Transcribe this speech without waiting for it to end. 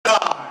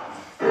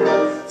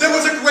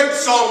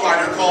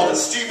songwriter called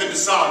Stephen de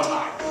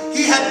Sondheim.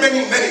 He had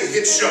many, many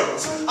hit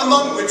shows,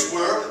 among which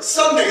were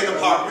Sunday in the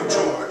Park with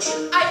George,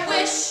 I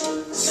Wish,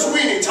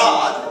 Sweeney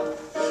Todd,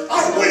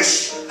 I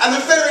Wish, and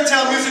the fairy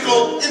tale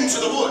musical Into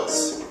the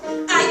Woods.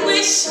 I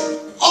Wish.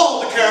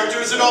 All the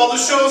characters in all the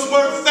shows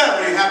were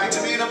very happy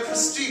to be in a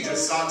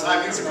prestigious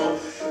Sondheim musical,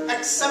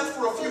 except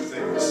for a few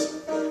things.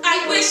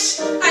 I wish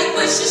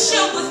the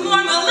show was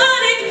more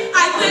melodic.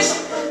 I wish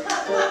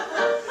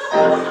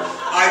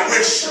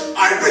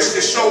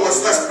the show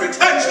was less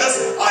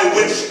pretentious. I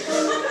wish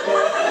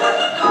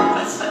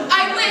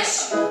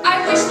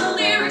the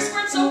lyrics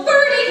weren't so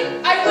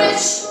wordy. I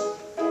wish.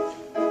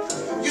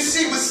 You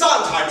see, with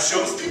Sondheim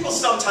shows, people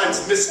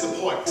sometimes miss the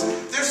point.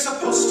 They're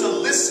supposed to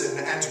listen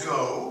and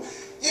go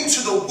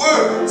into the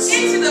words.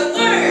 Into the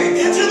words.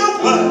 Into the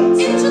words.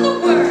 Into the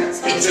words.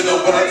 Into the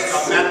words, the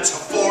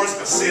metaphors,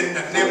 the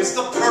synonyms,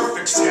 the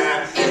perfect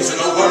scan. Into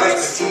the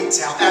words, the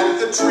detail and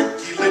the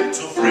tricky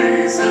little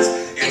phrases.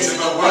 Into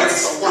the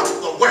words, the what,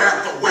 the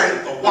where, the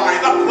when, the why,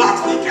 the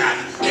plot began.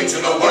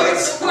 Into the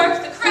words, the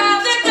work, the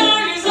crowd that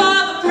garners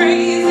all the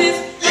praises.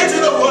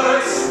 Into the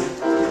words.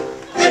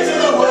 Into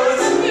the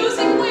words. The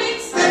music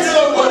waits. Into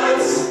the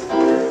words.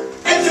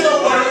 Into the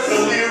words. The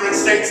lyric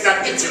states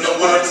that into the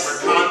words, where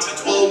content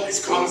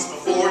always comes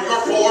before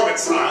your form and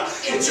style.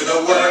 Into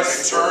the words,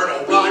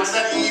 internal rhymes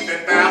that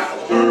even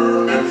baffle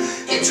Herman.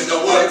 Into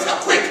the words,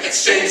 a quick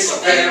exchange so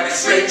very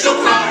strange,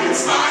 you'll cry and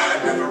smile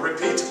and never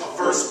repeat a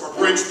verse or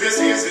bridge. This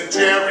isn't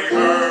Jerry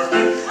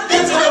Herman.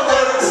 Into the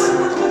words.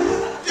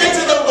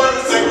 Into the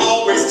words, they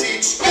always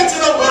teach. Into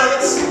the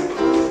words.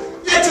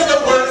 Into the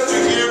words, to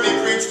hear me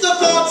preach. The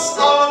thoughts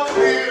are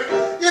clear,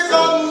 if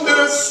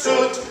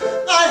understood.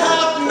 I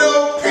have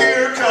no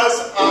peer, 'cause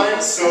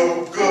I'm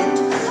so good.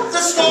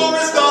 The star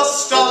is the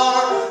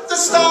star, the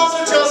stars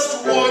are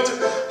just wood.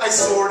 I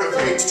sort of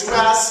hate to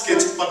ask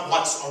it, but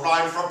what's a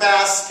rhyme for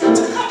basket?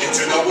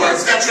 Into the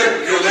words that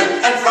trip your lip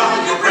and fry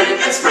your brain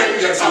and sprain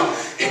your tongue.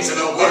 Into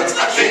the words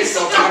a cave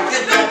so dark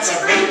you better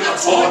bring a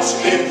torch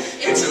in.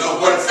 Into the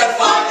words that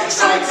fly and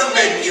try to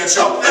make you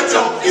choke, the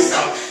joke is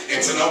done.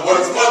 Into the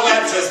words more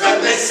letters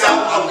than they sell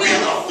a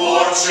wheel of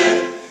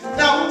fortune.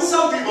 Now,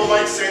 some people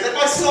might say that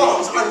my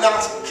songs are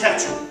not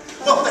catchy.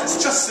 Well,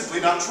 that's just simply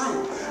not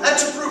true. And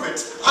to prove it,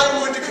 I'm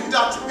going to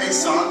conduct a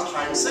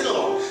Sondheim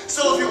sing-along.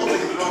 So if you look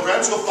at the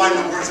programs, you'll find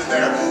the words in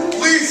there.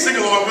 Please sing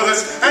along with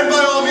us, and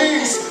by all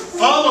means,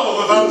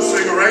 follow the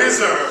bouncing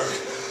razor.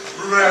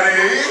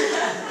 Ready?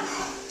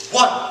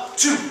 1,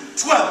 2,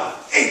 12,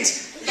 8.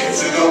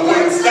 Into the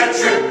words that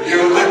trip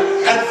your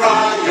lip and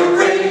fry your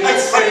brain and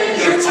sprain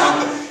your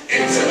tongue.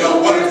 Into the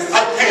words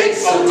a cave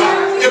so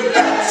dark you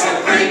better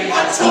bring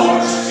a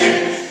torch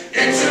in.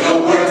 Into the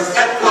words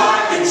that fly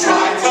and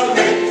try to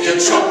make you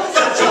choke,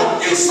 the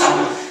joke you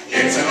sung.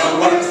 Into the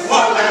words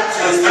more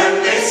letters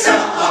than they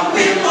sell a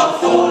wheel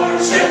of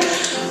fortune.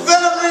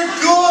 Very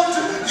good!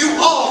 You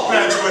all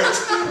graduate.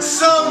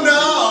 So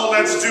now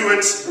let's do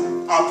it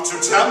up to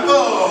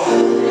tempo.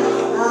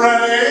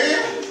 Ready?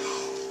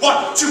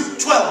 1, 2,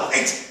 12,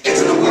 8.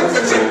 Into the words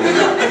that trip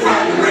you up and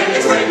fry